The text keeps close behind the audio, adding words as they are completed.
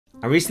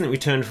I recently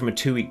returned from a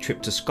 2-week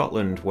trip to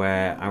Scotland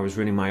where I was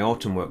running my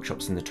autumn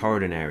workshops in the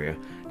Torridon area.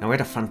 Now we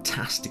had a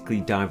fantastically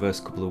diverse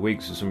couple of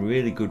weeks with some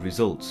really good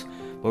results,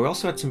 but we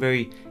also had some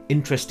very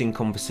interesting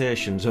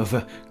conversations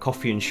over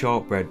coffee and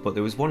shortbread, but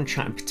there was one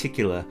chat in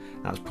particular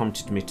that has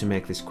prompted me to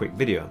make this quick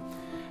video.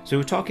 So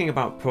we were talking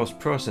about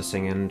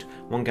post-processing, and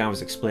one guy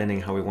was explaining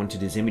how he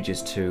wanted his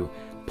images to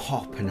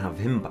pop and have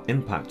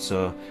impact,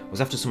 so I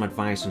was after some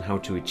advice on how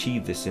to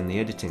achieve this in the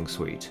editing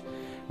suite.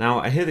 Now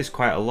I hear this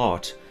quite a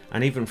lot,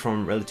 and even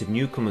from relative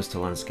newcomers to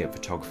landscape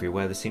photography,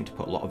 where they seem to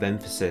put a lot of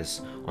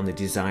emphasis on the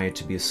desire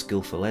to be a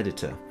skillful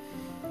editor.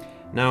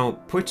 Now,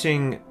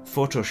 putting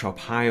Photoshop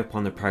high up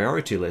on the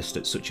priority list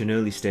at such an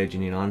early stage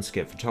in your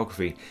landscape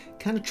photography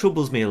kind of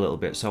troubles me a little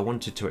bit, so I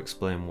wanted to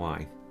explain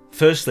why.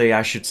 Firstly,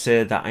 I should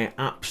say that I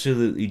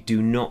absolutely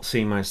do not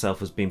see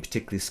myself as being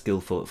particularly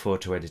skillful at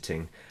photo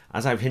editing.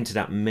 As I've hinted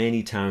at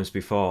many times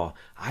before,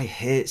 I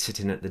hate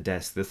sitting at the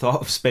desk. The thought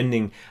of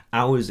spending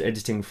hours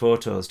editing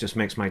photos just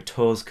makes my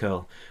toes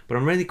curl, but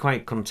I'm really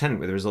quite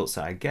content with the results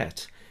that I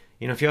get.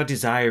 You know, if your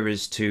desire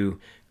is to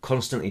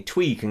constantly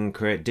tweak and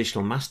create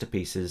digital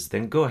masterpieces,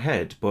 then go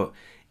ahead, but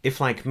if,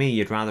 like me,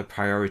 you'd rather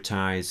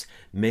prioritise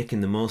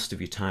making the most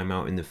of your time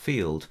out in the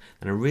field,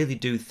 then I really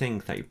do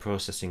think that your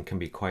processing can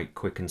be quite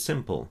quick and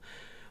simple.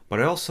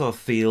 But I also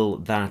feel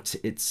that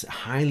it's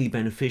highly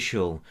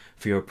beneficial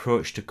for your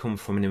approach to come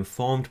from an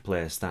informed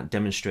place that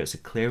demonstrates a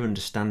clear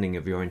understanding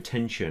of your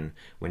intention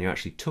when you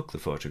actually took the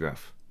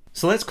photograph.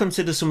 So let's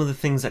consider some of the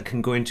things that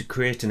can go into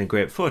creating a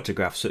great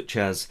photograph, such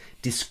as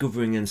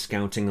discovering and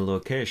scouting a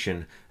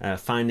location,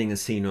 finding a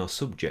scene or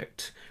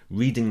subject,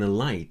 reading the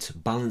light,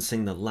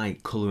 balancing the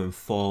light, colour and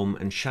form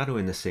and shadow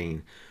in the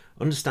scene,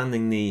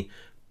 understanding the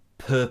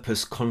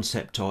purpose,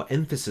 concept or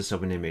emphasis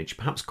of an image,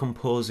 perhaps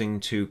composing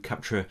to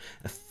capture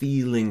a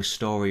feeling,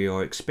 story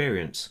or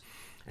experience,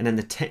 and then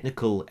the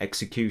technical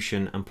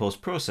execution and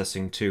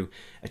post-processing to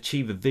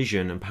achieve a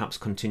vision and perhaps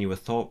continue a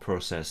thought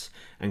process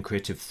and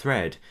creative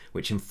thread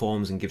which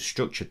informs and gives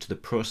structure to the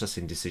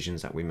processing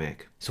decisions that we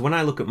make. So when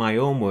I look at my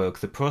own work,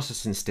 the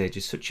processing stage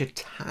is such a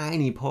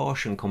tiny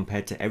portion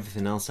compared to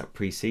everything else that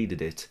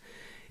preceded it.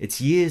 It's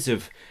years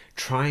of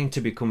trying to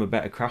become a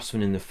better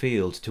craftsman in the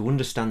field, to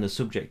understand the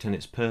subject and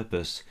its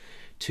purpose,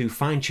 to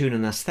fine-tune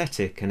an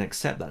aesthetic and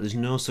accept that there's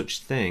no such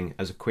thing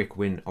as a quick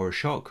win or a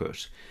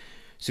shortcut.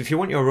 So if you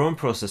want your own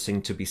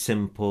processing to be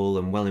simple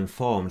and well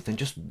informed, then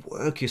just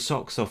work your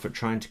socks off at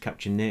trying to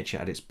capture nature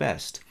at its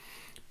best.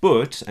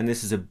 But, and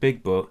this is a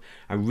big but,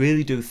 I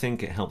really do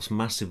think it helps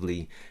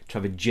massively to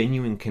have a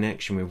genuine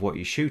connection with what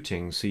you're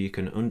shooting so you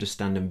can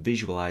understand and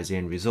visualize the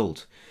end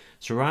result.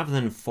 So rather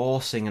than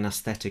forcing an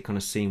aesthetic on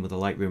a scene with a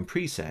Lightroom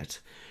preset,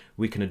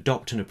 we can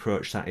adopt an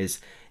approach that is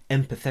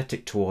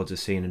empathetic towards a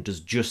scene and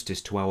does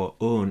justice to our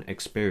own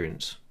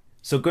experience.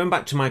 So going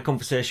back to my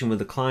conversation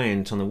with a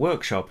client on the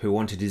workshop who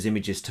wanted his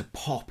images to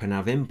pop and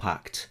have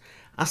impact,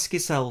 ask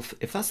yourself,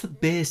 if that's the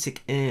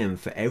basic aim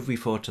for every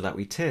photo that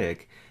we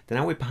take, then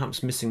are we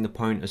perhaps missing the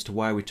point as to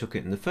why we took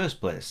it in the first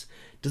place?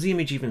 Does the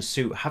image even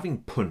suit having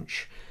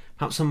punch?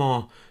 Perhaps a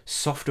more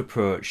soft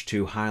approach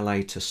to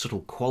highlight a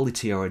subtle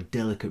quality or a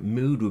delicate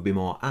mood would be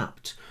more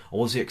apt,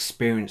 or was the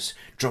experience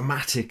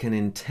dramatic and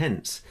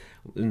intense,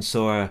 and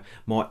so a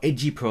more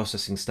edgy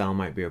processing style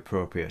might be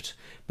appropriate.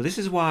 But this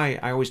is why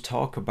I always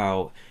talk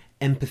about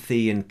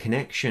empathy and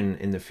connection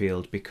in the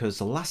field, because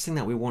the last thing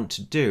that we want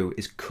to do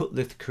is cut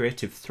the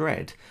creative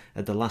thread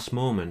at the last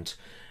moment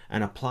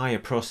and apply a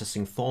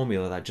processing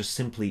formula that just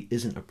simply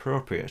isn't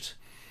appropriate.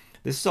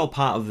 This is all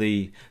part of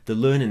the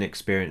learning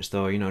experience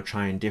though, you know,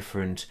 trying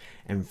different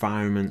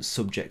environments,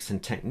 subjects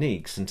and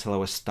techniques until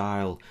our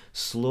style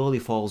slowly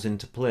falls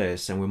into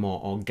place and we're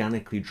more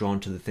organically drawn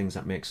to the things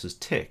that makes us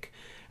tick.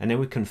 And then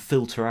we can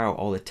filter out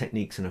all the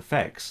techniques and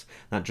effects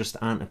that just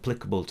aren't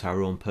applicable to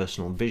our own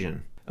personal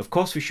vision. Of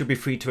course, we should be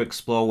free to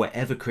explore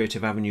whatever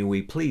creative avenue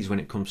we please when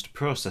it comes to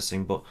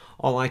processing, but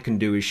all I can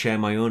do is share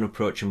my own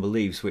approach and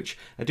beliefs, which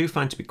I do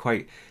find to be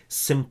quite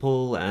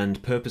simple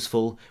and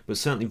purposeful, but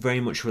certainly very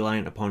much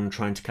reliant upon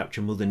trying to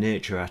capture Mother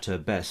Nature at her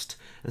best,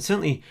 and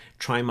certainly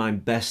try my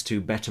best to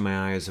better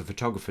my eye as a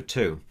photographer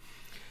too.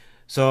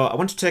 So I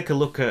want to take a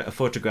look at a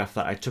photograph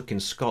that I took in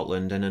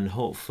Scotland, and then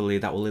hopefully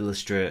that will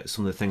illustrate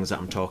some of the things that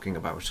I'm talking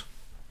about.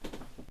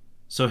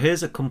 So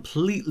here's a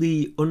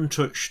completely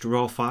untouched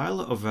raw file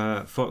of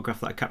a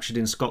photograph that I captured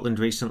in Scotland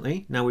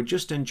recently. Now, we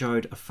just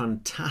enjoyed a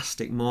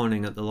fantastic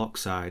morning at the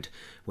lochside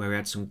where we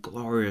had some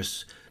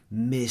glorious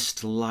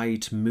mist,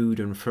 light, mood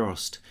and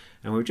frost.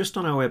 And we were just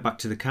on our way back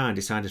to the car and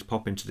decided to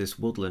pop into this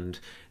woodland.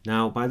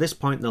 Now, by this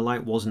point the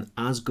light wasn't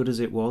as good as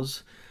it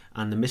was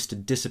and the mist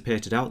had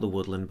dissipated out the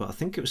woodland, but I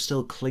think it was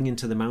still clinging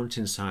to the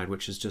mountainside,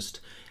 which has just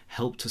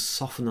helped to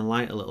soften the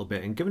light a little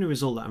bit and given a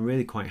result that I'm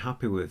really quite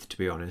happy with, to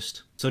be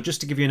honest. So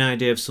just to give you an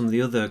idea of some of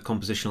the other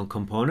compositional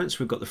components,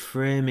 we've got the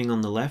framing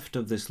on the left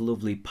of this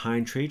lovely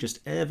pine tree, just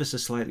ever so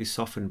slightly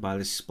softened by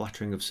this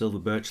splattering of silver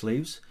birch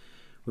leaves.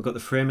 We've got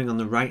the framing on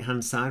the right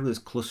hand side with this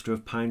cluster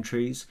of pine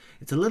trees.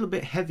 It's a little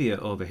bit heavier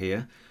over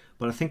here,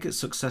 but I think it's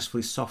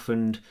successfully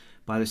softened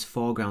by this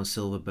foreground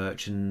silver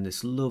birch and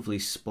this lovely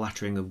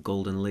splattering of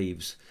golden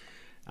leaves.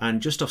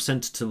 And just off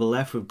centre to the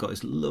left, we've got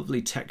this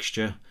lovely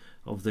texture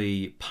of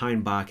the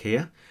pine bark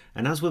here.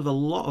 And as with a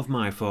lot of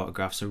my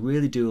photographs, I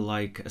really do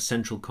like a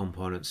central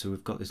component. So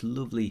we've got this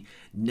lovely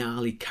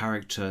gnarly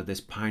character, this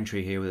pine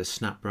tree here with a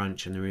snap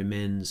branch and the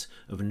remains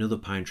of another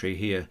pine tree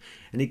here.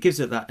 And it gives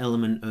it that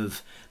element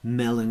of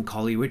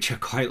melancholy, which I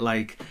quite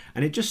like.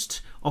 And it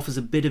just offers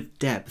a bit of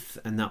depth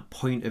and that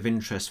point of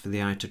interest for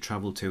the eye to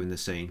travel to in the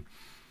scene.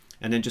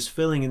 And then just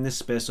filling in this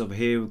space over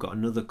here, we've got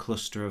another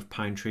cluster of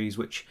pine trees,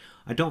 which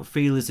I don't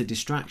feel is a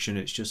distraction.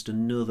 It's just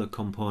another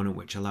component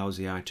which allows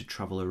the eye to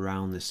travel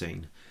around the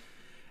scene.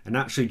 And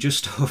actually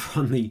just over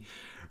on the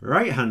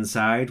right hand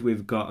side,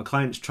 we've got a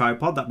client's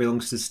tripod that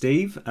belongs to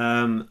Steve.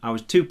 I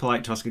was too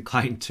polite to ask a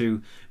client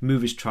to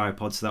move his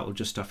tripod, so that will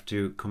just have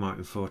to come out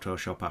in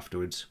Photoshop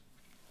afterwards.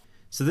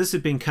 So this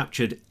has been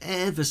captured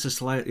ever so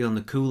slightly on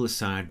the cooler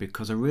side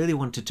because I really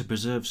wanted to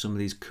preserve some of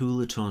these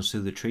cooler tones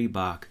through the tree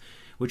bark,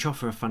 which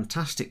offer a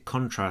fantastic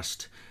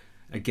contrast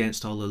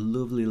against all the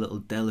lovely little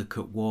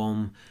delicate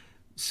warm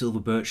silver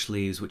birch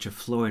leaves which are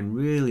flowing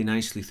really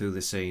nicely through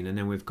the scene. And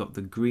then we've got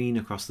the green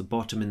across the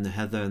bottom in the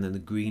heather and then the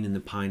green in the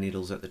pine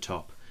needles at the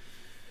top.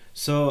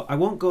 So I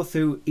won't go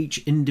through each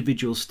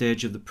individual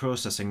stage of the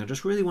processing. I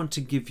just really want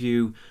to give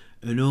you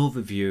an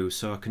overview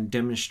so I can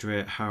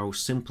demonstrate how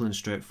simple and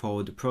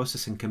straightforward the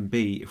processing can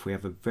be if we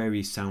have a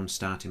very sound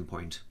starting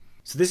point.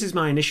 So this is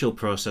my initial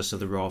process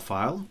of the raw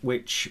file,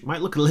 which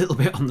might look a little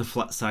bit on the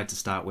flat side to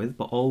start with,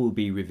 but all will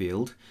be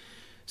revealed.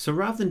 So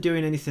rather than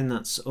doing anything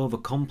that's over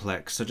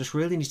complex, I just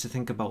really need to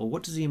think about, well,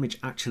 what does the image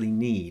actually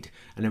need?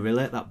 And I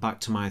relate that back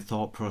to my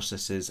thought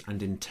processes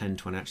and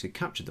intent when I actually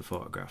captured the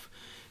photograph.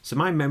 So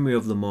my memory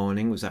of the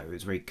morning was that it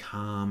was very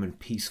calm and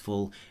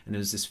peaceful, and there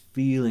was this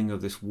feeling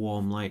of this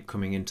warm light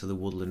coming into the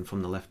woodland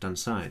from the left-hand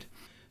side.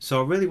 So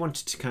I really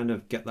wanted to kind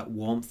of get that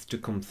warmth to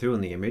come through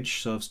in the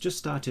image, so I've just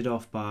started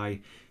off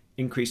by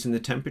increasing the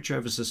temperature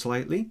ever so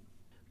slightly,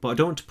 but I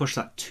don't want to push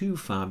that too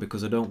far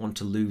because I don't want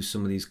to lose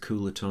some of these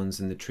cooler tones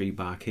in the tree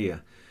bark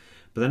here.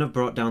 But then I've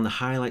brought down the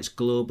highlights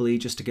globally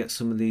just to get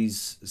some of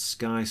these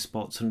sky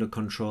spots under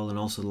control and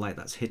also the light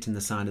that's hitting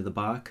the side of the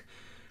bark.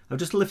 I've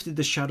just lifted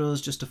the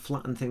shadows just to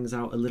flatten things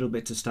out a little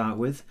bit to start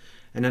with,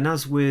 and then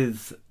as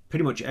with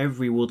pretty much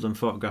every woodland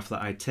photograph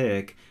that I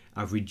take,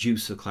 I've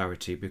reduced the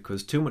clarity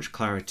because too much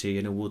clarity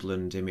in a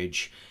woodland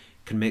image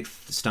can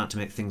start to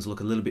make things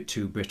look a little bit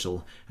too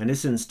brittle. In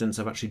this instance,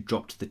 I've actually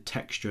dropped the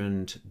texture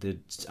and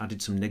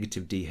added some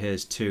negative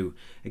dehaze too.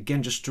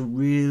 Again, just to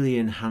really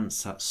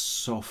enhance that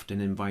soft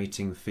and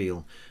inviting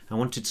feel. I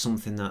wanted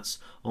something that's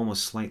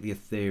almost slightly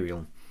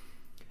ethereal.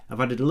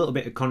 I've added a little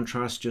bit of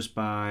contrast just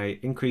by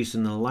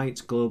increasing the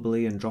lights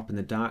globally and dropping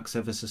the darks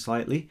ever so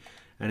slightly.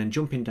 And then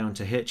jumping down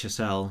to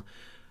HSL,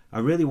 I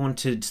really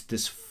wanted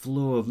this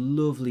flow of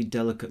lovely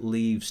delicate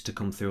leaves to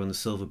come through on the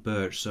silver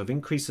birch, so I've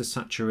increased the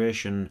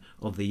saturation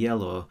of the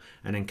yellow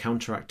and then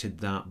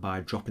counteracted that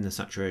by dropping the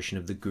saturation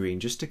of the green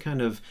just to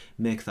kind of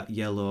make that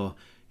yellow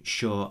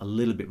show a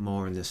little bit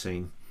more in the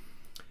scene.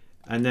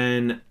 And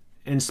then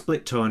in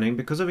split toning,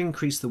 because I've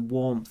increased the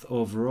warmth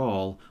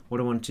overall, what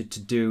I wanted to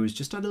do is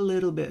just add a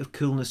little bit of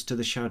coolness to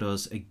the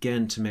shadows,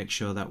 again to make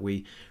sure that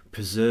we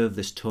preserve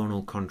this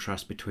tonal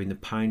contrast between the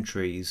pine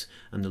trees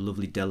and the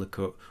lovely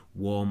delicate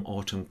warm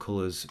autumn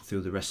colours through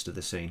the rest of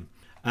the scene.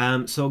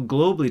 So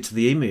globally to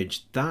the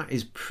image, that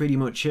is pretty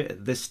much it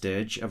at this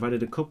stage. I've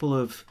added a couple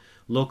of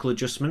local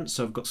adjustments,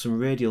 so I've got some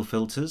radial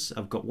filters.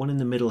 I've got one in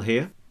the middle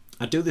here.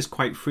 I do this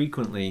quite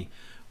frequently,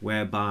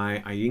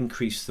 whereby I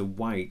increase the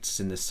whites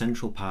in the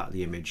central part of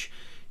the image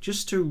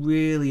just to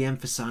really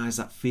emphasize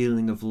that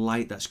feeling of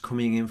light that's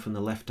coming in from the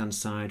left hand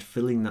side,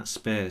 filling that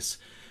space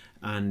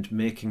and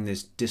making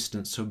this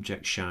distant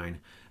subject shine.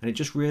 And it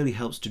just really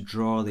helps to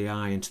draw the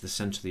eye into the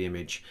center of the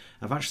image.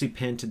 I've actually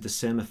painted the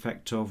same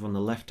effect over on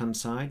the left hand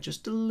side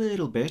just a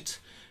little bit,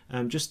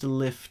 just to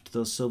lift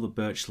those silver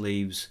birch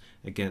leaves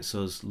against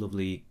those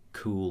lovely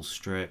cool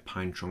straight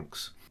pine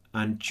trunks.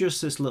 And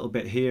just this little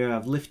bit here,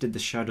 I've lifted the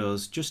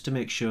shadows just to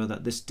make sure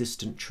that this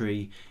distant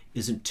tree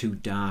isn't too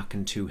dark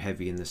and too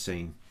heavy in the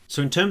scene.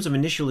 So in terms of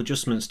initial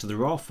adjustments to the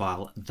raw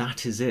file,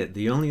 that is it.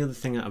 The only other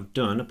thing that I've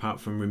done, apart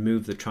from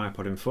remove the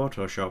tripod in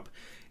Photoshop,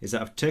 is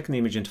that I've taken the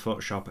image into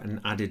Photoshop and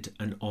added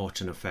an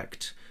autumn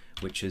effect,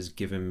 which has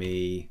given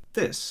me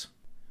this.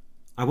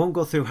 I won't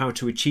go through how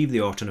to achieve the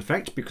autumn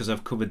effect because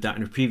I've covered that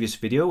in a previous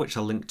video, which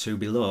I'll link to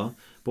below.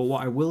 But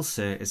what I will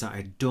say is that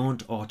I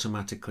don't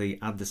automatically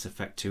add this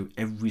effect to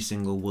every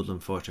single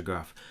woodland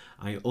photograph.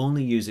 I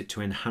only use it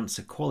to enhance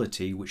a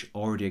quality which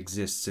already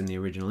exists in the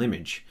original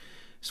image.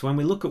 So when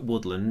we look at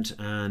woodland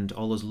and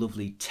all those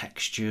lovely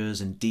textures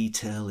and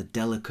detail, the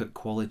delicate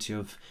quality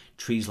of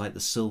trees like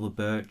the silver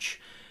birch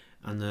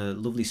and the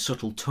lovely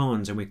subtle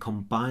tones, and we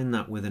combine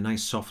that with a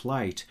nice soft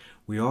light,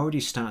 we already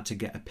start to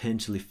get a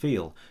painterly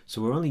feel.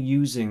 So we're only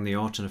using the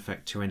autumn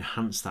effect to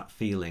enhance that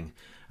feeling.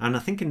 And I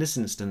think in this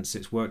instance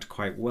it's worked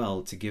quite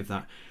well to give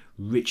that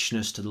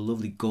richness to the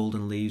lovely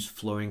golden leaves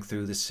flowing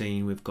through the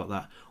scene. We've got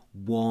that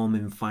warm,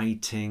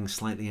 inviting,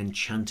 slightly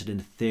enchanted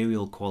and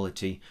ethereal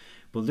quality.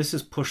 But this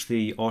has pushed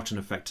the Orton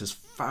effect as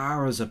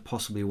far as I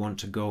possibly want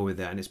to go with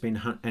it, and it's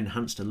been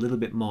enhanced a little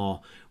bit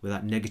more with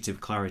that negative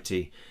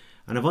clarity.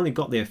 And I've only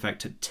got the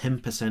effect at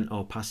 10%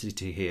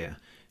 opacity here,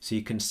 so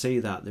you can see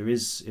that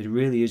it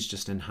really is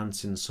just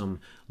enhancing some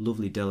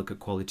lovely delicate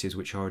qualities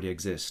which already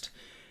exist.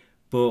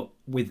 But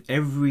with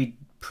every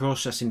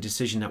processing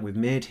decision that we've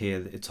made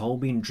here, it's all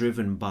been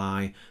driven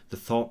by the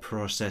thought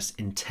process,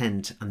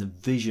 intent and the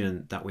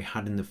vision that we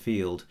had in the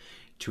field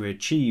to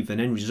achieve an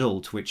end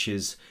result which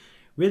is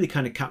really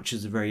kind of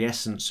captures the very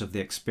essence of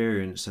the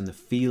experience and the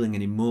feeling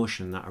and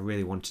emotion that I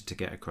really wanted to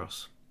get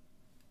across.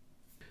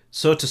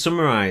 So to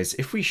summarise,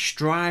 if we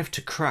strive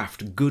to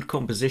craft good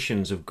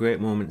compositions of great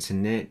moments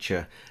in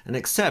nature and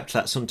accept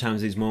that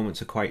sometimes these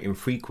moments are quite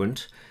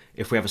infrequent,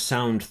 if we have a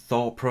sound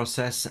thought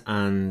process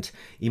and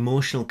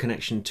emotional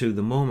connection to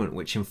the moment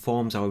which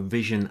informs our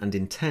vision and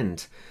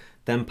intent,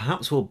 then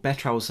perhaps we'll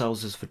better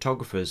ourselves as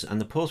photographers, and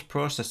the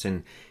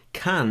post-processing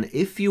can,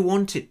 if you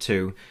want it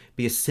to,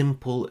 be a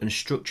simple and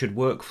structured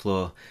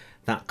workflow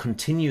that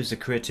continues the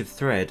creative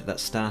thread that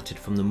started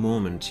from the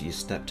moment you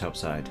stepped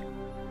outside.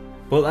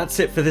 Well, that's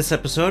it for this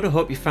episode. I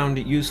hope you found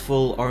it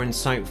useful or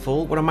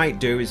insightful. What I might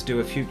do is do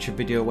a future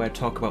video where I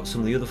talk about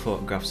some of the other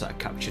photographs that I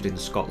captured in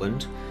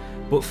Scotland.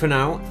 But for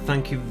now,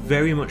 thank you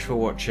very much for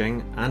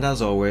watching, and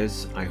as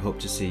always, I hope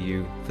to see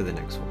you for the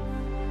next one.